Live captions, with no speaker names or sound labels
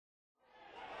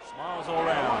Miles all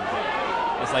round.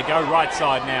 As they go right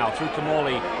side now through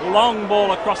Kumul. Long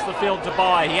ball across the field to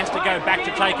Bai. He has to go back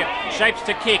to take it. Shapes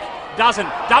to kick. Doesn't.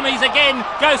 Dummies again.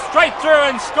 Goes straight through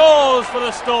and scores for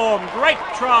the Storm. Great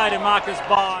try to Marcus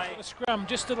Bai. A scrum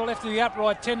just to the left of the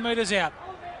upright, 10 metres out.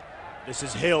 This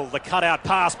is Hill, the cutout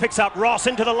pass, picks up Ross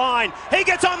into the line. He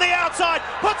gets on the outside,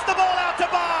 puts the ball out to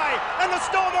Bai, and the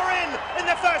Storm are in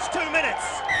the first 2 minutes.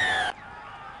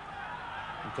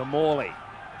 Kumul.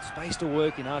 Space to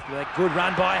work in after that good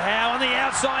run by Howe on the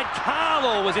outside.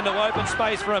 Carlo was into open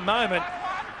space for a moment,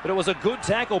 but it was a good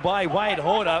tackle by Wade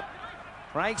Horder.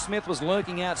 Craig Smith was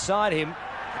lurking outside him.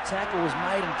 The tackle was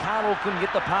made and Carlo couldn't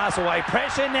get the pass away.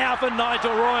 Pressure now for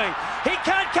Nigel Roy. He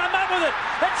can't come up with it.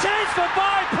 A chance for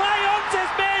Bai. Play on,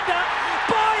 says Banda.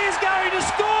 Bai is going to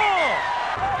score.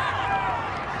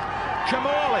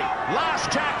 Kumul,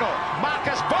 last tackle.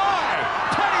 Marcus Bai.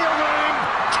 Plenty of room.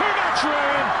 Too much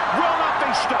room. Will not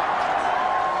be stopped.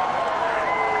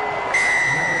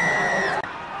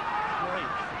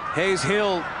 Here's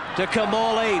Hill to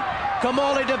Kumul.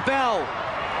 Kumul to Bell.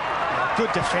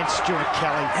 Good defence, Stuart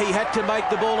Kelly. He had to make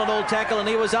the ball an all tackle and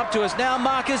he was up to us. Now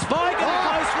Marcus Bai getting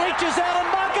close, reaches out and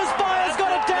Marcus Bai has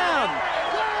got it down.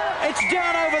 It's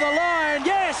down over the line.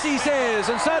 Yes, he says,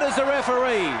 and so does the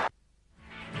referee.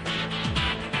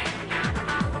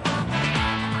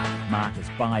 Marcus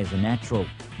Bai is a natural.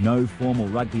 No formal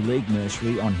rugby league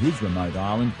nursery on his remote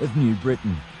island of New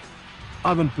Britain. I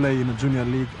haven't played in a junior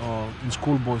league or in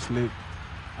schoolboys league.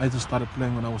 I just started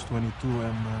playing when I was 22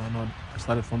 and I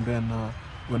started from there and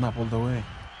went up all the way.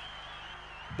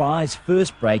 Bai's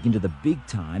first break into the big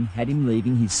time had him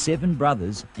leaving his 7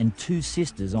 brothers and 2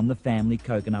 sisters on the family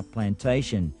coconut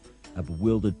plantation. A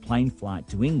bewildered plane flight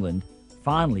to England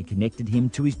finally connected him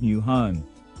to his new home,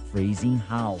 freezing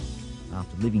Hull.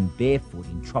 After living barefoot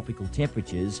in tropical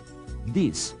temperatures,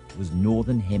 this was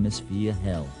Northern Hemisphere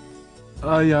hell.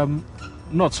 I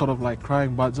not sort of like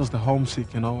crying, but just the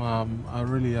homesick, you know. I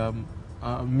really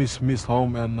miss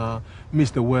home and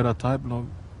miss the weather type. You know,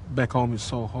 back home is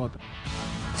so hot.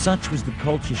 Such was the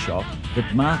culture shock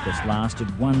that Marcus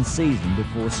lasted 1 season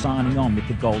before signing on with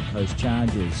the Gold Coast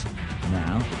Chargers.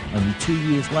 Now, only 2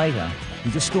 years later,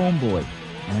 he's a Storm boy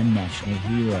and a national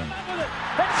hero.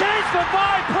 A chance for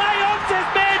Bai. Play on, says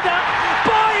Banda.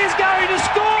 Bai is going to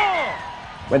score.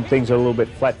 When things are a little bit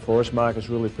flat for us, Marcus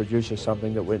really produces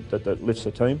something that lifts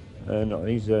the team, and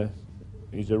he's a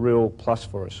real plus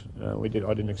for us. I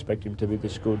didn't expect him to be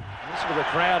this good. Listen to the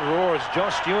crowd roar as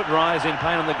Josh Stewart rises in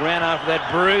pain on the ground after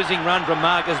that bruising run from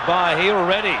Marcus Bai. He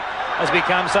already has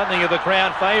become something of a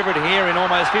crowd favourite here in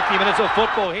almost 50 minutes of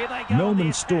football. Here they go.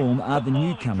 Melbourne Storm are the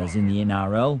newcomers in the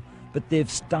NRL, but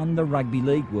they've stunned the rugby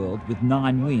league world with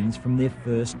 9 wins from their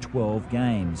first 12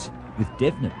 games, with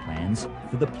definite plans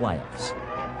for the playoffs.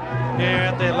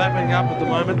 Yeah, they're lapping up at the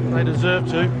moment. They deserve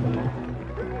to.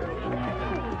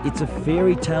 It's a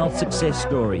fairy tale success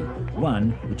story,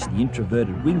 one which the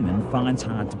introverted wingman finds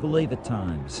hard to believe at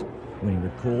times. When he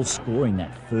recalls scoring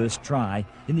that first try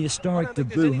in the historic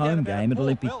debut home game at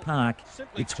Olympic Park,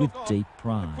 it's with deep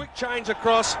pride. Quick change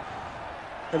across,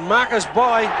 and Marcus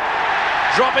Bai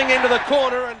dropping into the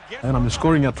corner. And I'm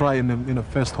scoring a try in the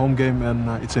first home game, and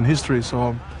it's in history,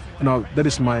 so you know, that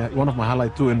is one of my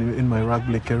highlights too in my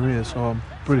rugby league career, so I'm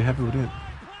pretty happy with it.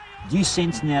 Do you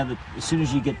sense now that as soon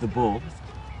as you get the ball,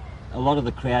 a lot of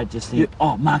the crowd just think,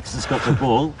 oh, Marcus has got the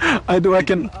ball? I do. I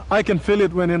can feel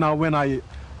it when I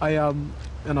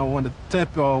want to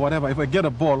tap or whatever. If I get a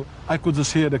ball, I could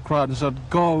just hear the crowd and say,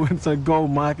 go, and say, go,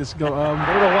 Marcus, go. Put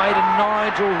it away to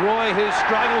Nigel Roy, who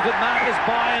struggles at Marcus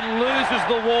Bai and loses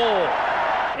the wall.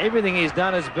 Everything he's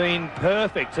done has been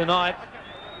perfect tonight.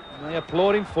 They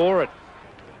applaud him for it.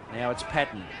 Now it's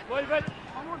Patton. Well,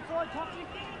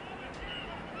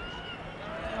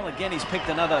 again, he's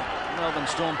picked another Melbourne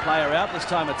Storm player out. This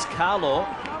time it's Carlo.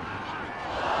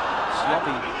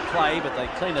 Sloppy play, but they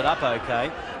clean it up okay.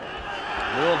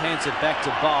 Wall hands it back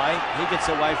to Bai. He gets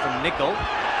away from Nickel.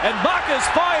 And Marcus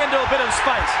Bai into a bit of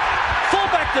space.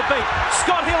 Fullback to beat.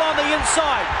 Scott Hill on the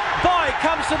inside. Bai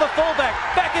comes to the fullback.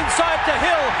 Back inside to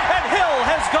Hill. And Hill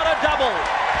has got a double.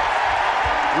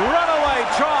 Runaway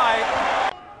try.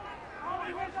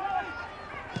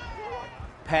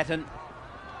 Patton.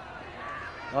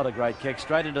 Not a great kick.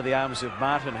 Straight into the arms of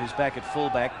Martin, who's back at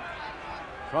fullback.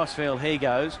 Crossfield he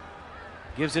goes.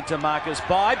 Gives it to Marcus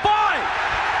Bai. Bai!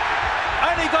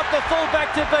 Only got the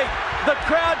fullback to beat. The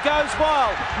crowd goes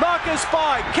wild. Marcus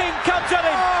Bai. King comes at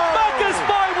him. Marcus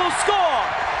Bai will score.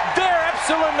 They're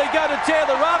absolutely going to tear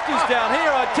the rafters down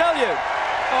here, I tell you.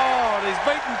 Oh, and he's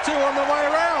beaten 2 on the way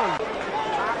around.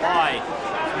 Bai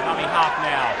dummy half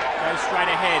now. Goes straight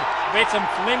ahead. Beats some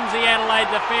flimsy Adelaide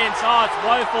defence. Oh, it's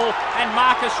woeful. And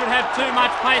Marcus should have too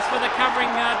much pace for the covering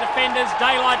defenders.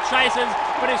 Daylight chases,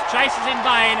 but his chase is in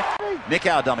vain. Nick,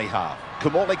 our dummy half.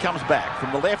 Kumul comes back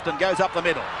from the left and goes up the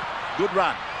middle. Good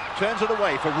run. Turns it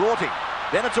away for Rorty.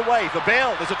 Then it's away for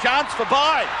Bell. There's a chance for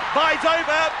Bye. Bye's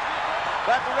over.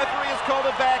 But the referee has called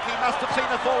it back. He must have seen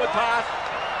a forward pass.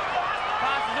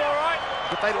 Pass is all right.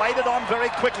 But they laid it on very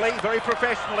quickly, very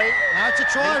professionally. No, it's a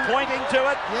try. He's pointing to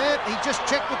it. Yeah, he just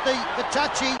checked with the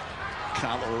touchy.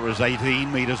 Carlo is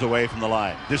 18 metres away from the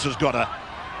line. This has got a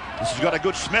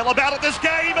good smell about it, this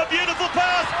game. A beautiful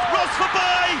pass. Ross for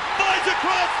Bye. Bye's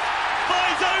across.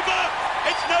 Bye's over.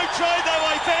 It's no try though,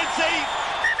 I fancy.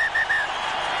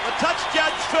 The touch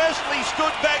judge firstly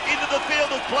stood back into the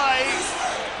field of play,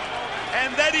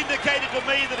 and that indicated to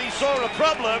me that he saw a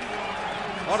problem.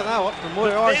 I don't know what, from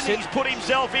where I sit. Then he's put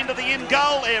himself into the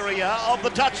in-goal area of the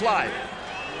touchline.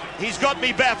 He's got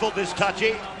me baffled, this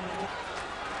touchy.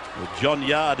 Well, John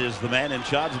Yard is the man in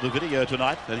charge of the video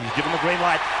tonight, and he's given the green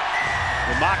light.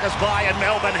 Well, Marcus Bye and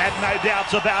Melbourne had no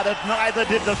doubts about it, neither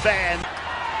did the fan.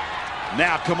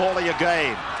 Now Kumul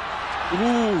again.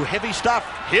 Ooh, heavy stuff.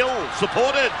 Hill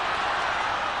supported.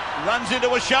 Runs into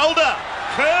a shoulder.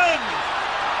 Kern.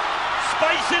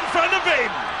 Space in front of him.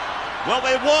 Well,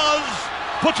 there was.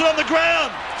 Puts it on the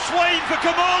ground. Swain for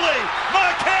Kumul.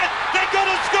 Marquette. They've got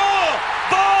to score.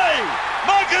 Bye.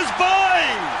 Marcus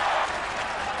Bye.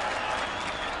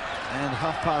 And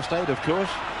 8:30, of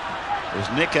course. As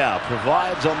Nickau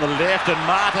provides on the left, and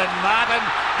Martin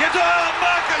gets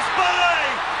Marcus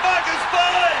Bye. Marcus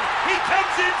Bye. He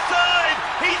comes inside.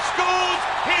 He scores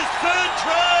his third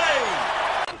try.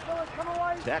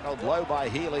 Tackled low by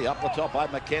Healy, up the top by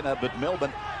McKenna, but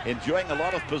Melbourne enjoying a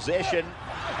lot of possession.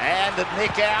 And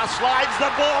Nickau slides the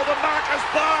ball to Marcus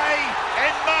Bye,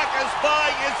 and Marcus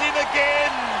Bye is in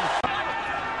again.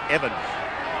 Evans,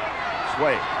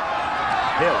 Sway,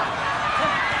 Hill,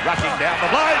 rushing down the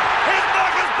line. Here's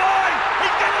Marcus Bye.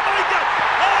 He's going to make it.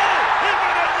 Oh, he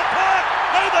went over the park.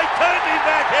 No, they turned him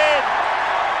back in.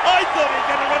 I thought he was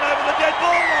going to run over the dead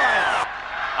ball line.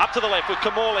 Up to the left with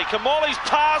Kumul. Kumuli's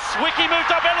pass. Wiki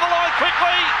moved up out of the line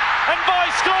quickly. And Bye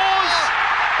scores.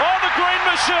 Oh, the green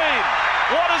machine.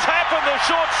 What has happened? The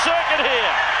short circuit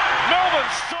here.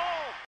 Melbourne